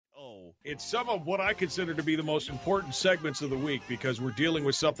It's some of what I consider to be the most important segments of the week because we're dealing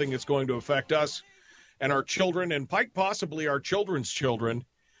with something that's going to affect us and our children and possibly our children's children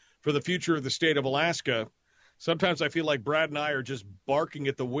for the future of the state of Alaska. Sometimes I feel like Brad and I are just barking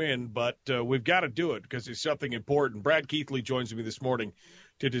at the wind, but we've got to do it because it's something important. Brad Keithley joins me this morning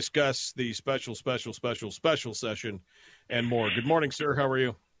to discuss the special session and more. Good morning, sir. How are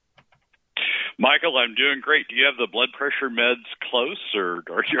you? Michael, I'm doing great. Do you have the blood pressure meds close, or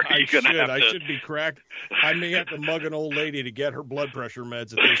are you going to have to? I should be cracked. I may have to mug an old lady to get her blood pressure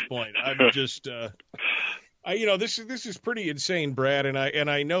meds at this point. I'm just, this is pretty insane, Brad.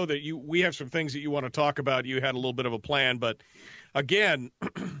 And I know that we have some things that you want to talk about. You had a little bit of a plan, but again,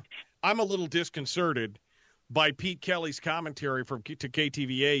 I'm a little disconcerted by Pete Kelly's commentary to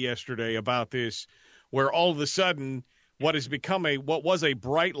KTVA yesterday about this, where all of a sudden, what was a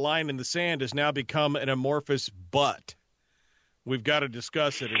bright line in the sand has now become an amorphous but. We've got to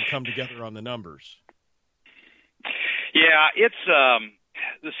discuss it and come together on the numbers. Yeah, it's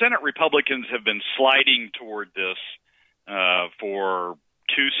the Senate Republicans have been sliding toward this for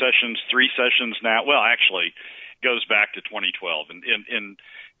 2 sessions, 3 sessions now. Well, actually, it goes back to 2012. And in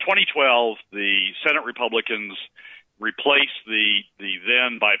 2012, the Senate Republicans replaced the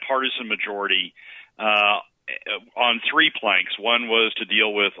then bipartisan majority on 3 planks. One was to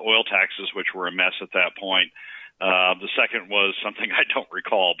deal with oil taxes, which were a mess at that point. The second was something I don't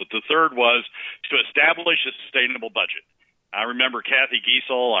recall, but the third was to establish a sustainable budget. I remember Kathy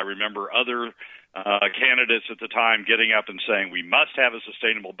Giesel. I remember other candidates at the time getting up and saying, we must have a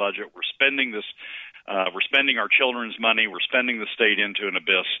sustainable budget. We're spending this. We're spending our children's money. We're spending the state into an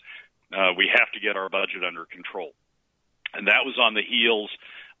abyss. We have to get our budget under control. And that was on the heels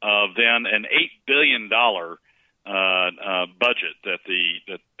of then an $8 billion budget that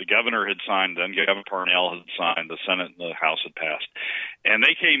the governor had signed, then Governor Parnell had signed, the Senate and the House had passed. And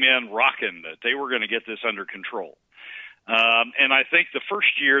they came in rocking that they were going to get this under control. And I think the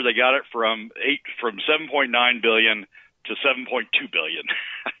first year they got it from $7.9 billion to $7.2 billion.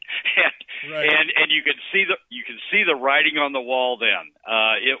 and you could see the writing on the wall then.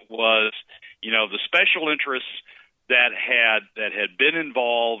 It was, the special interests that had been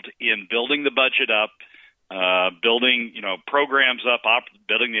involved in building the budget up, building programs up,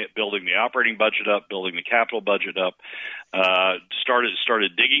 building the operating budget up, building the capital budget up,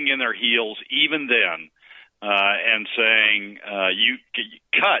 started digging in their heels even then, and saying, "You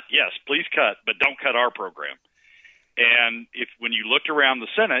cut, yes, please cut, but don't cut our program." And when you looked around the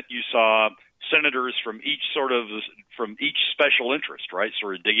Senate, you saw senators from each special interest, right,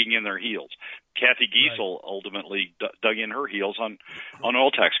 sort of digging in their heels. Kathy Giesel ultimately dug in her heels on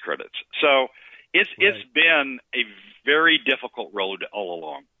oil tax credits. So it's been a very difficult road all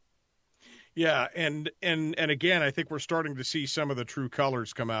along. Yeah, and again, I think we're starting to see some of the true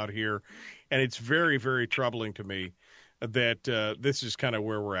colors come out here, and it's very, very troubling to me that this is kind of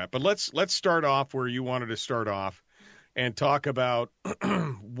where we're at. But let's start off where you wanted to start off and talk about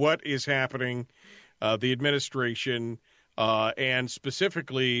what is happening, the administration, and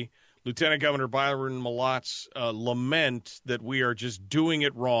specifically Lieutenant Governor Byron Malot's lament that we are just doing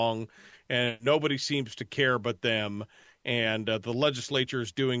it wrong and nobody seems to care but them, and the legislature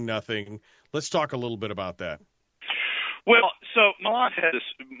is doing nothing. Let's talk a little bit about that. Well, so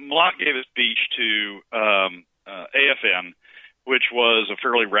Malott gave a speech to AFN, which was a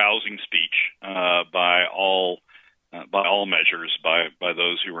fairly rousing speech by all measures, by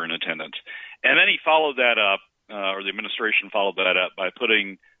those who were in attendance. And then he followed that up, or the administration followed that up by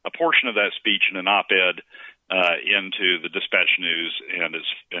putting a portion of that speech in an op-ed into the Dispatch News, and it's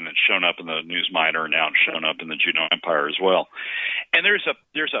shown up in the News Miner, and now it's shown up in the Juneau Empire as well. And there's a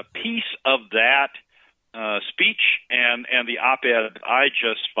piece of that speech and the op-ed I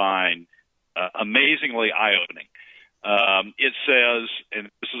just find amazingly eye-opening. It says, and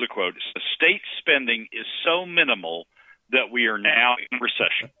this is a quote, it says, "State spending is so minimal that we are now in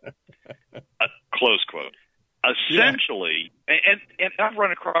recession." Close quote. Essentially, and I've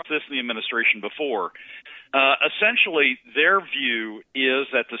run across this in the administration before, essentially their view is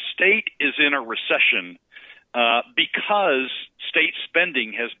that the state is in a recession because state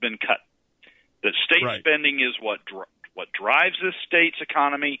spending has been cut. That state spending is what drives this state's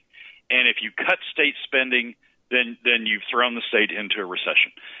economy, and if you cut state spending, then you've thrown the state into a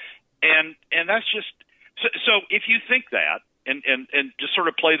recession. And that's just so if you think that, and just sort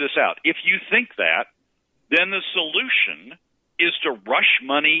of play this out, if you think that, then the solution is to rush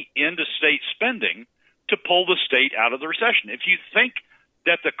money into state spending to pull the state out of the recession. If you think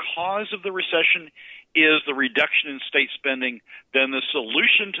that the cause of the recession is the reduction in state spending, then the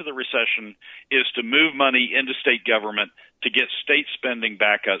solution to the recession is to move money into state government to get state spending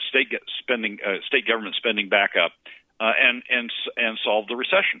back up, state government spending back up, and solve the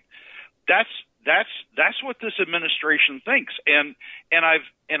recession. That's what this administration thinks, and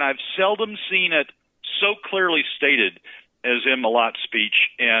I've seldom seen it so clearly stated as in Malat's speech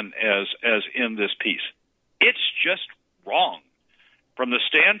and as in this piece. It's just wrong. From the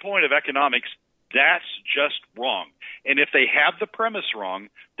standpoint of economics, that's just wrong. And if they have the premise wrong,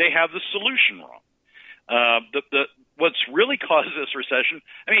 they have the solution wrong. What's really caused this recession,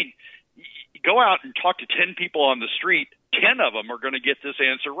 I mean, go out and talk to 10 people on the street, 10 of them are going to get this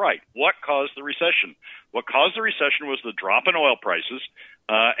answer right. What caused the recession? What caused the recession was the drop in oil prices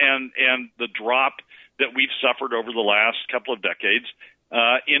and the drop that we've suffered over the last couple of decades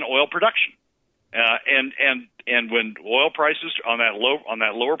in oil production. And when oil prices on that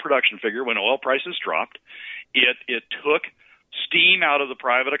lower production figure, when oil prices dropped, it took steam out of the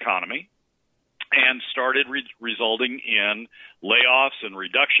private economy and started resulting in layoffs and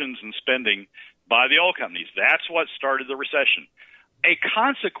reductions in spending by the oil companies. That's what started the recession. A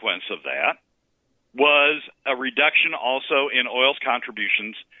consequence of that was a reduction also in oil's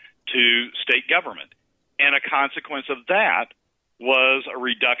contributions to state government. And a consequence of that was a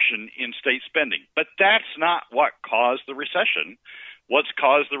reduction in state spending. But that's not what caused the recession. What's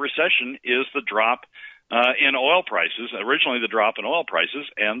caused the recession is the drop in oil prices, originally the drop in oil prices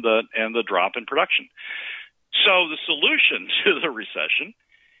and the drop in production. So the solution to the recession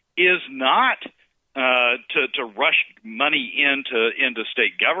is not to rush money into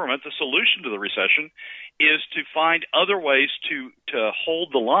state government. The solution to the recession is to find other ways to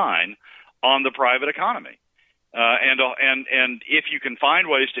hold the line on the private economy. And if you can find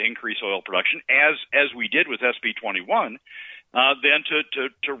ways to increase oil production, as we did with SB 21, then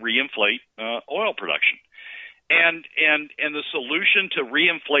to reinflate oil production. And the solution to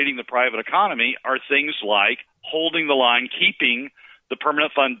reinflating the private economy are things like holding the line, keeping the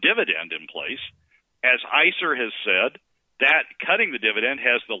permanent fund dividend in place. As ICER has said, that cutting the dividend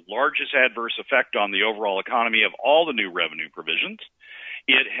has the largest adverse effect on the overall economy of all the new revenue provisions.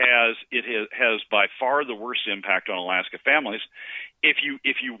 It has by far the worst impact on Alaska families. If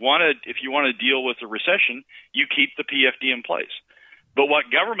you want to deal with the recession, you keep the PFD in place. But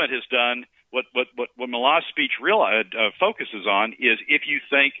what government has done, what Malat's speech focuses on, is if you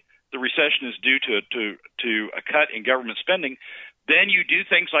think the recession is due to a cut in government spending, then you do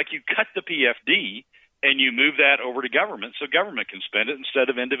things like you cut the PFD and you move that over to government so government can spend it instead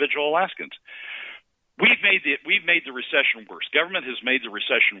of individual Alaskans. We've made the recession worse. Government has made the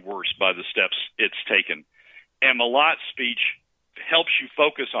recession worse by the steps it's taken. And Malat's speech helps you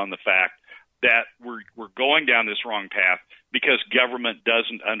focus on the fact that we're going down this wrong path because the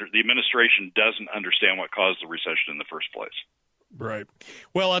administration doesn't understand what caused the recession in the first place. Right.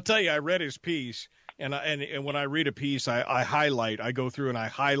 Well, I'll tell you, I read his piece, and when I read a piece, I go through and I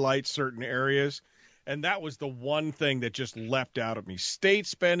highlight certain areas. And that was the one thing that just leapt out at me. State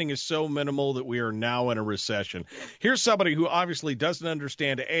spending is so minimal that we are now in a recession. Here's somebody who obviously doesn't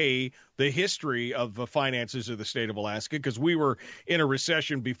understand, the history of the finances of the state of Alaska, because we were in a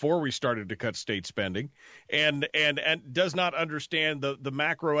recession before we started to cut state spending, and does not understand the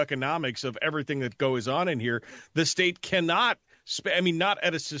macroeconomics of everything that goes on in here. The state cannot not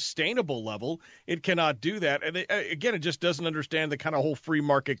at a sustainable level. It cannot do that. And again, it just doesn't understand the kind of whole free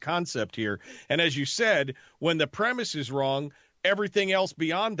market concept here. And as you said, when the premise is wrong, everything else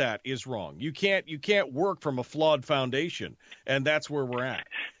beyond that is wrong. You can't work from a flawed foundation, and that's where we're at.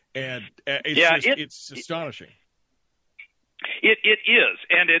 And it's astonishing. It is,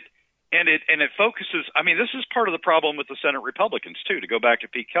 and it focuses. I mean, this is part of the problem with the Senate Republicans too. To go back to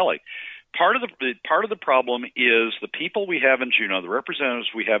Pete Kelly, part of the problem is the people we have in Juneau, the representatives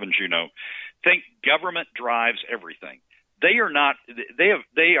we have in Juneau, think government drives everything. They are not.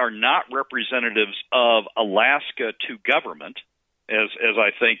 They are not representatives of Alaska to government, as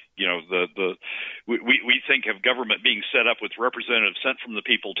I think we think of government being set up with representatives sent from the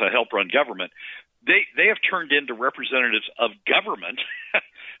people to help run government. They have turned into representatives of government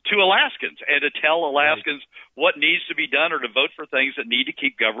to Alaskans and to tell Alaskans what needs to be done or to vote for things that need to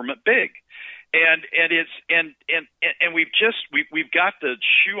keep government big. And we've got the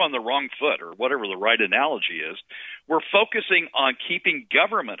shoe on the wrong foot, or whatever the right analogy is. We're focusing on keeping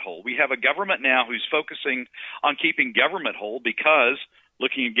government whole. We have a government now who's focusing on keeping government whole because,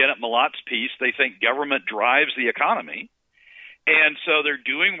 looking again at Malat's piece, they think government drives the economy. And so they're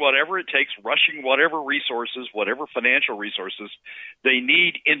doing whatever it takes, rushing whatever resources, whatever financial resources they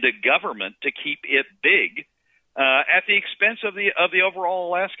need into government to keep it big, at the expense of the overall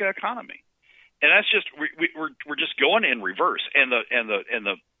Alaska economy. And that's just we're just going in reverse. And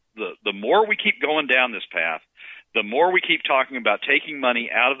the more we keep going down this path, the more we keep talking about taking money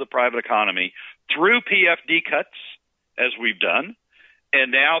out of the private economy through PFD cuts, as we've done,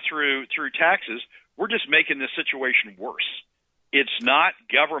 and now through taxes, we're just making this situation worse. It's not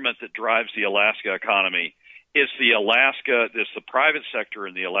government that drives the Alaska economy. It's the private sector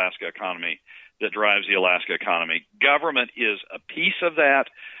in the Alaska economy that drives the Alaska economy. Government is a piece of that,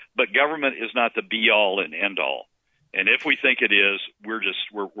 but government is not the be all and end all. And if we think it is,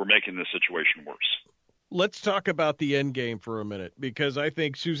 we're making the situation worse. Let's talk about the end game for a minute, because I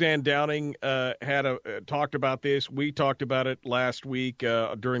think Suzanne Downing talked about this. We talked about it last week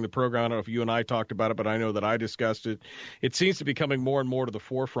during the program. I don't know if you and I talked about it, but I know that I discussed it. It seems to be coming more and more to the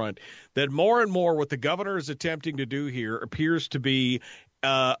forefront that more and more what the governor is attempting to do here appears to be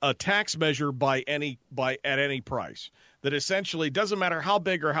a tax measure at any price. That essentially doesn't matter how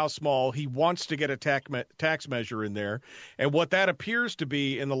big or how small, he wants to get a tax measure in there. And what that appears to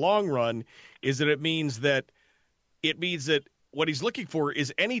be in the long run is that it means that what he's looking for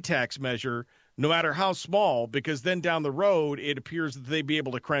is any tax measure, no matter how small, because then down the road it appears that they'd be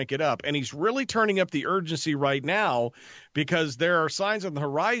able to crank it up. And he's really turning up the urgency right now because there are signs on the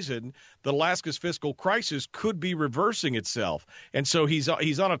horizon that Alaska's fiscal crisis could be reversing itself. And so he's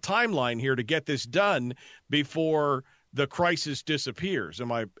on a timeline here to get this done before the crisis disappears.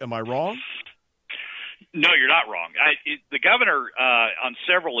 Am I wrong? No, you're not wrong. The governor, on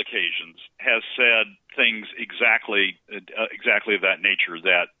several occasions, has said things exactly of that nature.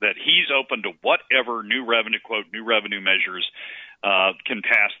 That he's open to whatever new revenue measures can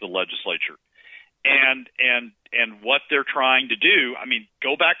pass the legislature, and what they're trying to do. I mean,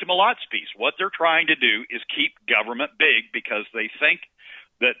 go back to Malot's piece. What they're trying to do is keep government big because they think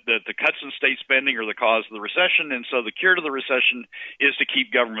that the cuts in state spending are the cause of the recession, and so the cure to the recession is to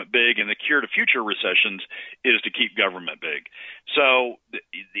keep government big, and the cure to future recessions is to keep government big. So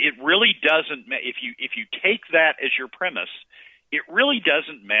it really doesn't – if you take that as your premise, it really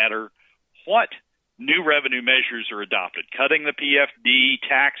doesn't matter what new revenue measures are adopted. Cutting the PFD,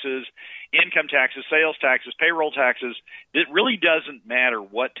 taxes, income taxes, sales taxes, payroll taxes, it really doesn't matter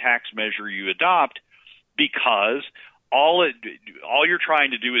what tax measure you adopt because – all you're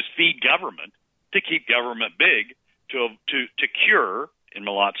trying to do is feed government to keep government big to cure, in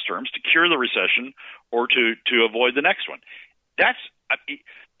Malot's terms, to cure the recession or to avoid the next one.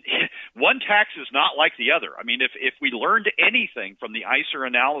 One tax is not like the other. I mean, if we learned anything from the ICER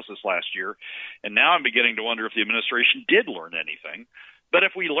analysis last year, and now I'm beginning to wonder if the administration did learn anything, but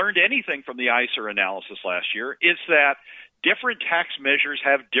if we learned anything from the ICER analysis last year, it's that different tax measures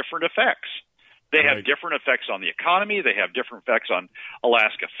have different effects. They have different effects on the economy. They have different effects on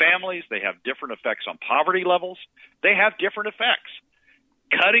Alaska families. They have different effects on poverty levels. They have different effects.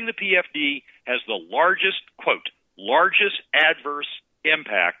 Cutting the PFD has the largest adverse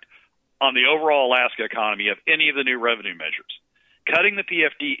impact on the overall Alaska economy of any of the new revenue measures. Cutting the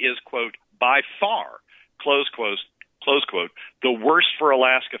PFD is, quote, by far, close quote, the worst for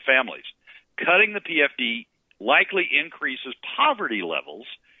Alaska families. Cutting the PFD likely increases poverty levels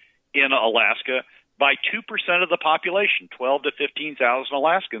in Alaska by 2% of the population. 12 to 15,000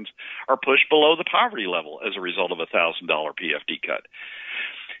 Alaskans are pushed below the poverty level as a result of a $1,000 PFD cut.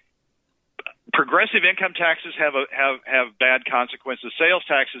 Progressive income taxes have bad consequences. Sales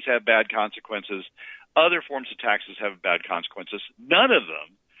taxes have bad consequences. Other forms of taxes have bad consequences. None of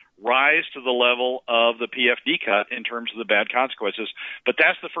them rise to the level of the PFD cut in terms of the bad consequences. But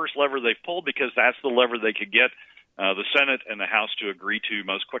that's the first lever they've pulled because that's the lever they could get the Senate and the House to agree to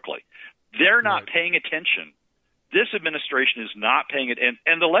most quickly. They're not paying attention. This administration is not paying it,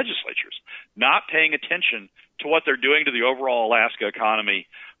 and the legislatures not paying attention to what they're doing to the overall Alaska economy.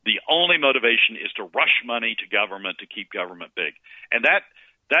 The only motivation is to rush money to government to keep government big, and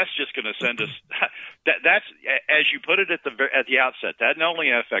that's just going to send us. That's as you put it at the outset. That not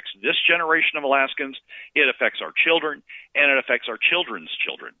only affects this generation of Alaskans, it affects our children, and it affects our children's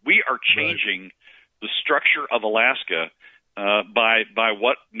children. We are changing the structure of Alaska by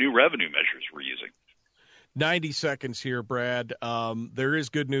what new revenue measures we're using. 90 seconds here, Brad. There is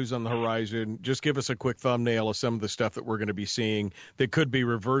good news on the horizon. Just give us a quick thumbnail of some of the stuff that we're going to be seeing that could be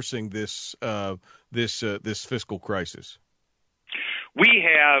reversing this fiscal crisis. We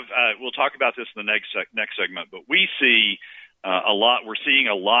have we'll talk about this in the next segment, but we see We're seeing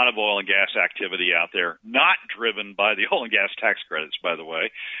a lot of oil and gas activity out there, not driven by the oil and gas tax credits, by the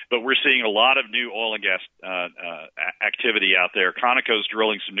way, but we're seeing a lot of new oil and gas activity out there. Conoco's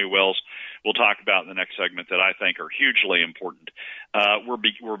drilling some new wells we'll talk about in the next segment that I think are hugely important. We're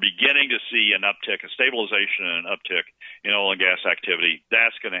beginning to see an uptick, a stabilization and an uptick in oil and gas activity.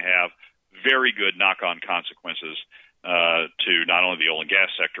 That's going to have very good knock-on consequences to not only the oil and gas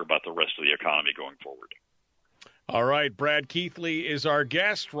sector, but the rest of the economy going forward. All right, Brad Keithley is our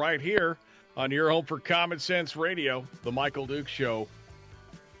guest right here on your home for Common Sense Radio, The Michael Dukes Show.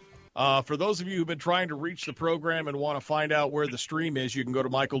 For those of you who've been trying to reach the program and want to find out where the stream is, you can go to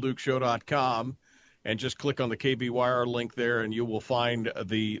michaeldukeshow.com and just click on the KBYR link there, and you will find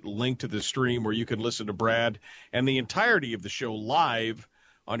the link to the stream where you can listen to Brad and the entirety of the show live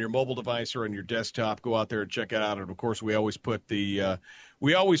on your mobile device or on your desktop. Go out there and check it out. And, of course, we always put the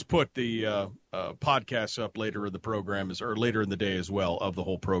podcasts up later in the program or later in the day as well of the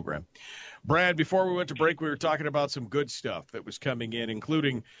whole program. Brad, before we went to break, we were talking about some good stuff that was coming in,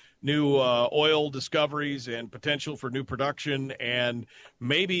 including new oil discoveries and potential for new production. And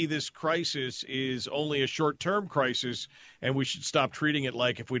maybe this crisis is only a short-term crisis, and we should stop treating it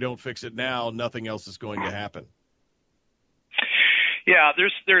like if we don't fix it now, nothing else is going to happen. Yeah,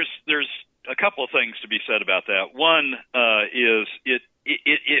 there's a couple of things to be said about that. One is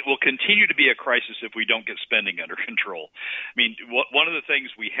it will continue to be a crisis if we don't get spending under control. I mean, one of the things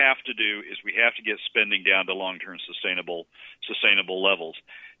we have to do is we have to get spending down to long-term sustainable levels.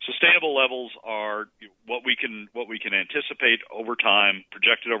 Sustainable levels are what we can anticipate over time,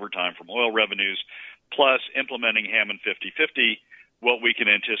 projected over time from oil revenues, plus implementing Hammond 50/50, what we can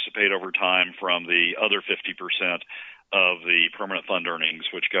anticipate over time from the other 50% of the permanent fund earnings,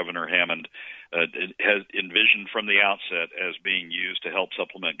 which Governor Hammond has envisioned from the outset as being used to help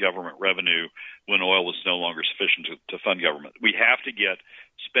supplement government revenue when oil was no longer sufficient to fund government. We have to get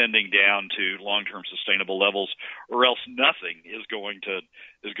spending down to long-term sustainable levels, or else nothing is going to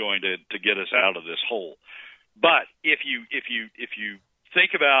get us out of this hole. But if you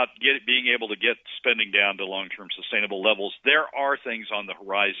think about being able to get spending down to long-term sustainable levels, there are things on the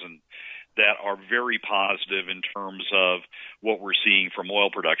horizon that are very positive in terms of what we're seeing from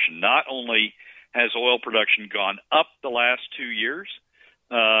oil production. Not only has oil production gone up the last 2 years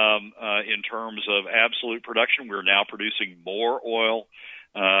in terms of absolute production, we're now producing more oil.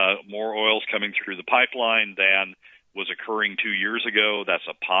 More oil's coming through the pipeline than was occurring 2 years ago. That's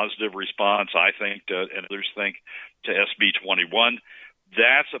a positive response, I think, and others think, to SB 21.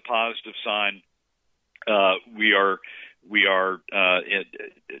 That's a positive sign. We are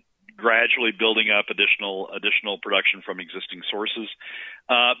gradually building up additional production from existing sources.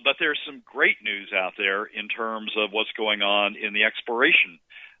 But there's some great news out there in terms of what's going on in the exploration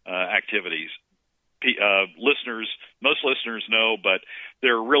activities. Most listeners know, but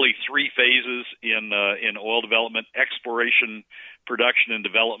there are really three phases in oil development: exploration, production, and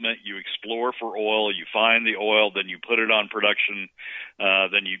development. You explore for oil, you find the oil, then you put it on production,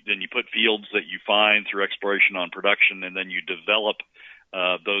 then you put fields that you find through exploration on production, and then you develop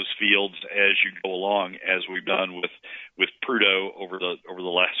those fields as you go along, as we've done with Prudhoe over the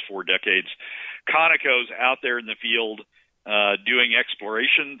last 4 decades. Conoco's out there in the field doing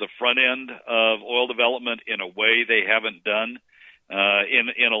exploration, the front end of oil development, in a way they haven't done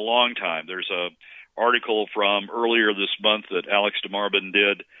in a long time. There's a article from earlier this month that Alex DeMarbin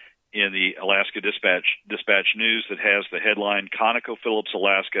did in the Alaska Dispatch News that has the headline, ConocoPhillips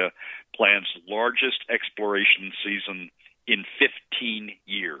Alaska plans largest exploration season in 15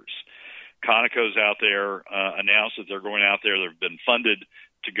 years. Conoco's out there announced that they're going out there. They've been funded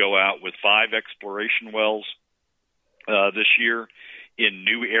to go out with 5 exploration wells this year in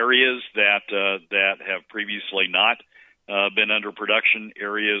new areas that have previously not been under production,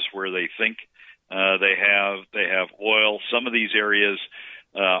 areas where they think they have oil. Some of these areas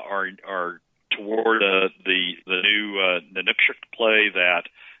are toward the new Nipshuk play that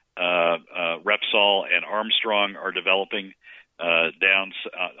Repsol and Armstrong are developing down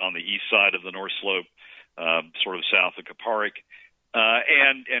on the east side of the North Slope, sort of south of Kuparuk.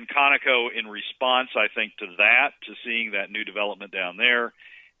 And Conoco, in response, I think, to that, to seeing that new development down there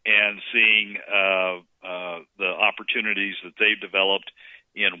and seeing the opportunities that they've developed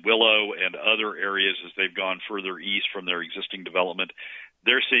in Willow and other areas as they've gone further east from their existing development,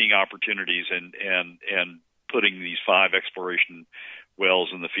 they're seeing opportunities and putting these 5 exploration wells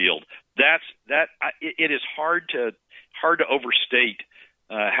in the field. It is hard to overstate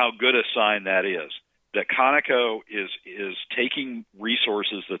how good a sign that is. That Conoco is taking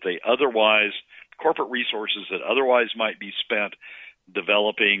resources that corporate resources that otherwise might be spent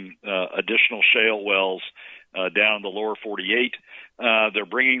developing additional shale wells down in the lower 48. They're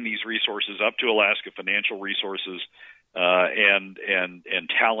bringing these resources up to Alaska, financial resources and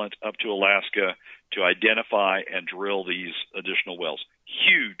talent up to Alaska to identify and drill these additional wells.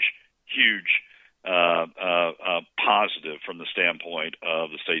 Huge positive from the standpoint of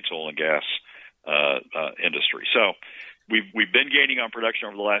the state's oil and gas industry. So we've been gaining on production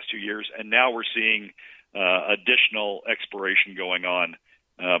over the last 2 years, and now we're seeing additional exploration going on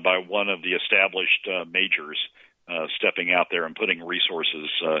by one of the established majors stepping out there and putting resources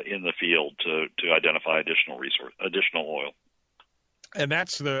in the field to identify additional oil. And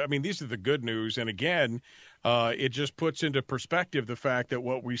these are the good news. And again, it just puts into perspective the fact that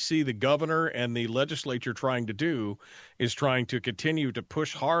what we see the governor and the legislature trying to do is trying to continue to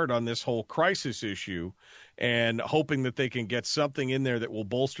push hard on this whole crisis issue and hoping that they can get something in there that will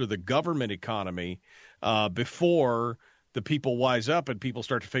bolster the government economy before the people wise up and people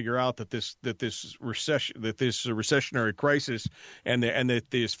start to figure out that this recessionary crisis and that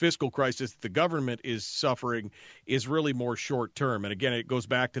this fiscal crisis that the government is suffering is really more short term. And again, it goes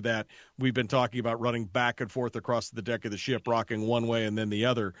back to that we've been talking about running back and forth across the deck of the ship, rocking one way and then the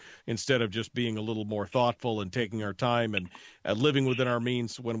other, instead of just being a little more thoughtful and taking our time and living within our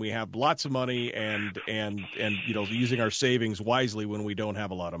means when we have lots of money and using our savings wisely when we don't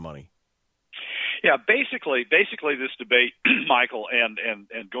have a lot of money. Yeah, basically this debate, Michael, and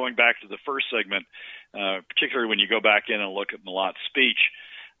going back to the first segment, particularly when you go back in and look at Malat's speech,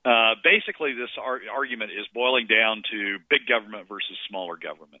 basically this argument is boiling down to big government versus smaller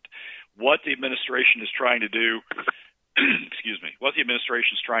government. What the administration is trying to do, what the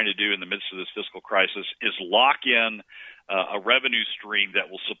administration is trying to do in the midst of this fiscal crisis is lock in a revenue stream that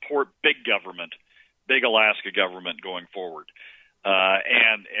will support big government, big Alaska government going forward.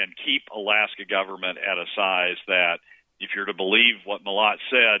 And keep Alaska government at a size that, if you're to believe what Malat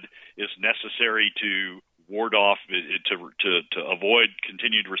said, is necessary to ward off, to avoid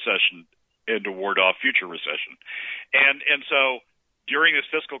continued recession and to ward off future recession. And so during this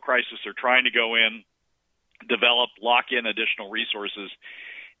fiscal crisis, they're trying to go in, lock in additional resources,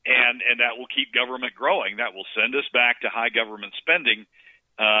 and that will keep government growing. That will send us back to high government spending.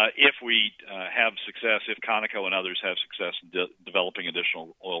 If we have success, if Conoco and others have success in developing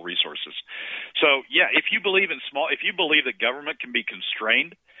additional oil resources. So, yeah, if you believe that government can be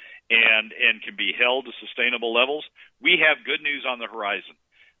constrained and can be held to sustainable levels, we have good news on the horizon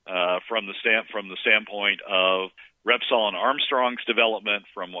from the standpoint of Repsol and Armstrong's development,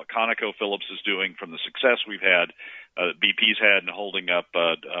 from what ConocoPhillips is doing, from the success we've had, BP's had in holding up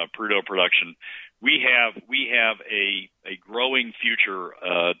crude oil production. We have a growing future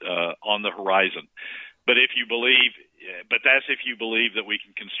on the horizon. But that's if you believe that we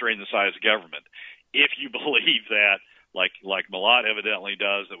can constrain the size of government. If you believe that, like Malat evidently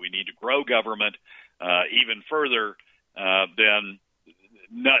does, that we need to grow government even further, then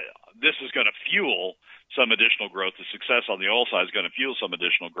this is going to fuel some additional growth. The success on the oil side is going to fuel some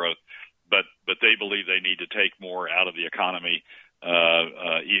additional growth, but they believe they need to take more out of the economy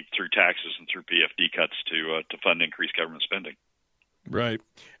through taxes and through PFD cuts to fund increased government spending. Right.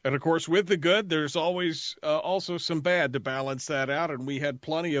 And, of course, with the good, there's always also some bad to balance that out, and we had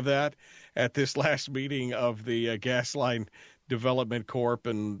plenty of that at this last meeting of the Gas Line Development Corp.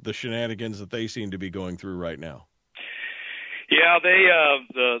 And the shenanigans that they seem to be going through right now. Yeah,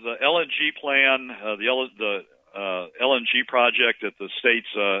 the LNG plan, the LNG project that the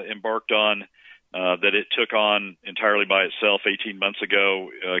state's embarked on, that it took on entirely by itself 18 months ago,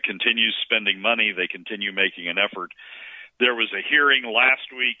 continues spending money. They continue making an effort. There was a hearing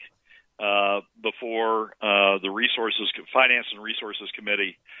last week before the Finance and Resources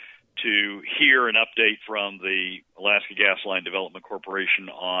Committee to hear an update from the Alaska Gas Line Development Corporation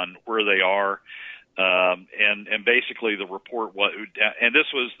on where they are. And basically the report and this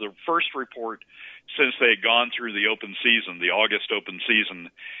was the first report since they had gone through the open season, the August open season,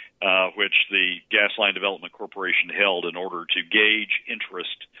 which the Gas Line Development Corporation held in order to gauge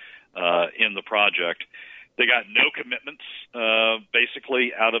interest in the project. They got no commitments,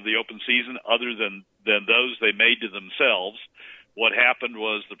 basically, out of the open season other than those they made to themselves. What happened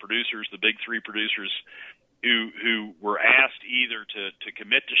was the producers, the big three producers, who were asked either to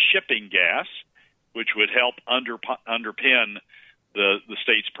commit to shipping gas, which would help underpin the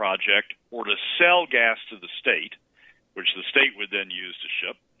state's project, or to sell gas to the state, which the state would then use to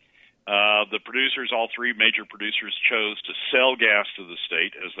ship. The producers, all three major producers, chose to sell gas to the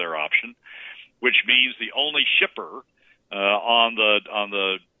state as their option, which means the only shipper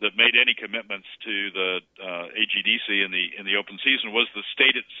that made any commitments to the AGDC in the open season was the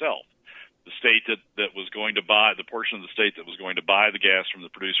state itself. the state that was going to buy, the portion of the state that was going to buy the gas from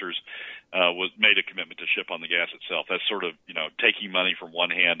the producers, was made a commitment to ship on the gas itself. That's sort of, taking money from one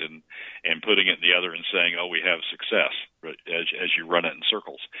hand and putting it in the other and saying, oh, we have success, as you run it in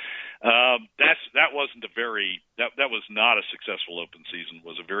circles. That was not a successful open season. It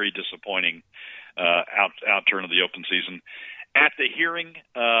was a very disappointing outturn of the open season. At the hearing,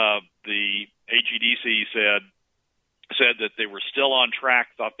 the AGDC said that they were still on track,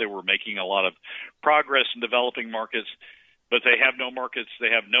 thought they were making a lot of progress in developing markets, but they have no markets,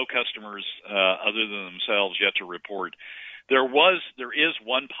 they have no customers other than themselves yet to report. There is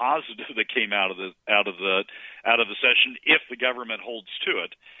one positive that came out of the session if the government holds to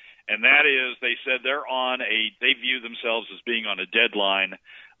it, and that is they said they view themselves as being on a deadline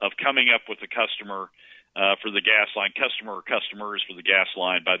of coming up with a customer for the gas line, customer or customers for the gas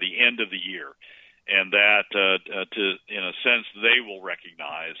line by the end of the year. And that, in a sense, they will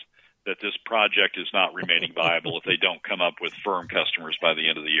recognize that this project is not remaining viable if they don't come up with firm customers by the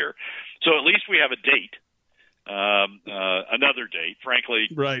end of the year. So at least we have a date, another date. Frankly,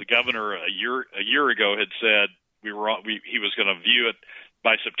 right. The governor a year ago had said he was going to view it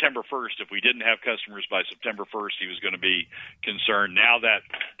by September 1st. If we didn't have customers by September 1st, he was going to be concerned. Now that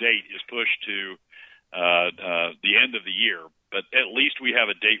date is pushed to the end of the year, but at least we have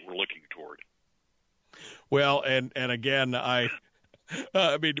a date we're looking toward. Well, and again,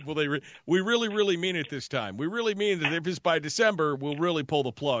 we really mean it this time. We really mean that if it's by December, we'll really pull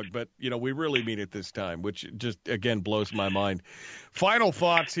the plug. But, we really mean it this time, which just, again, blows my mind. Final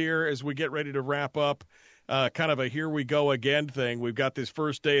thoughts here as we get ready to wrap up. Kind of a here we go again thing. We've got this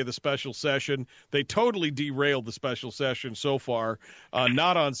first day of the special session. They totally derailed the special session so far,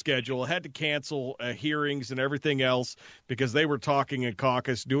 not on schedule, had to cancel hearings and everything else because they were talking in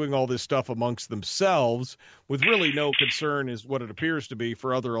caucus, doing all this stuff amongst themselves with really no concern is what it appears to be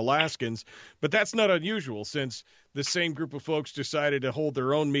for other Alaskans. But that's not unusual since the same group of folks decided to hold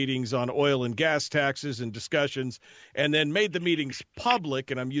their own meetings on oil and gas taxes and discussions and then made the meetings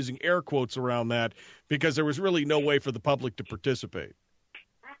public, and I'm using air quotes around that, because there was really no way for the public to participate.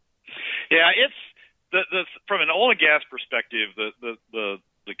 Yeah, it's from an oil and gas perspective, the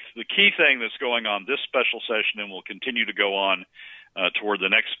key thing that's going on this special session and will continue to go on toward the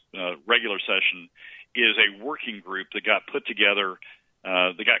next regular session is a working group that got put together,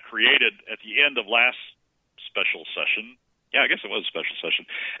 that got created at the end of last special session. Yeah, I guess it was a special session.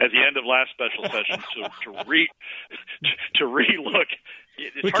 At the end of last special session to relook.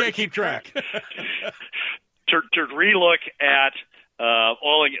 We can't keep track. to relook at the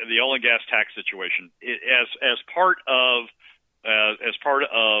oil and gas tax situation as part of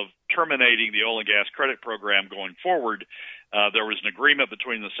terminating the oil and gas credit program going forward. There was an agreement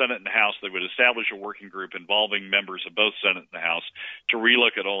between the Senate and the House that would establish a working group involving members of both Senate and the House to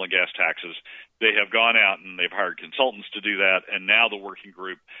relook at oil and gas taxes. They have gone out and they've hired consultants to do that, and now the working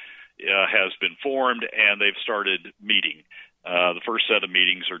group has been formed and they've started meeting. The first set of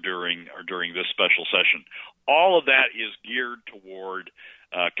meetings are during this special session. All of that is geared toward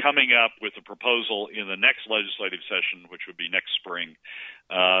coming up with a proposal in the next legislative session, which would be next spring,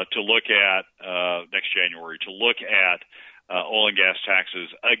 to look at next January, to look at oil and gas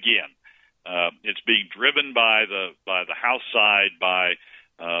taxes again. It's being driven by the House side, by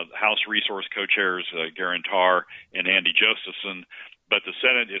House Resource co-chairs Garen Tarr and Andy Josephson, but the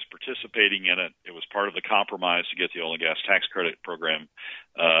Senate is participating in it. It was part of the compromise to get the oil and gas tax credit program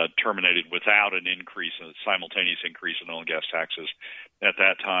terminated without a simultaneous increase in oil and gas taxes at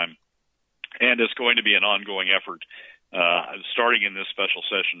that time. And it's going to be an ongoing effort starting in this special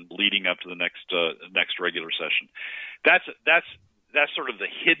session, leading up to the next regular session. That's sort of the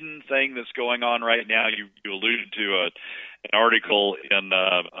hidden thing that's going on right now. You alluded to an article in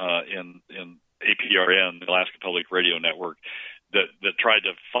APRN, the Alaska Public Radio Network, that tried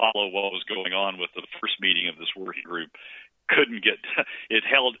to follow what was going on with the first meeting of this working group. Couldn't get it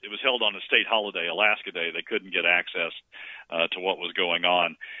was held on a state holiday, Alaska Day. They couldn't get access to what was going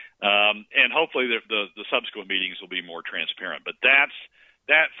on. And hopefully the subsequent meetings will be more transparent. But that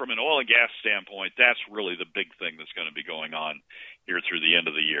from an oil and gas standpoint, that's really the big thing that's going to be going on here through the end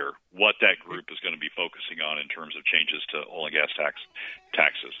of the year, what that group is going to be focusing on in terms of changes to oil and gas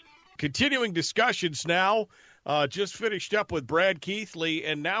taxes. Continuing discussions now, just finished up with Brad Keithley,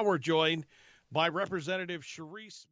 and now we're joined by Representative Sharice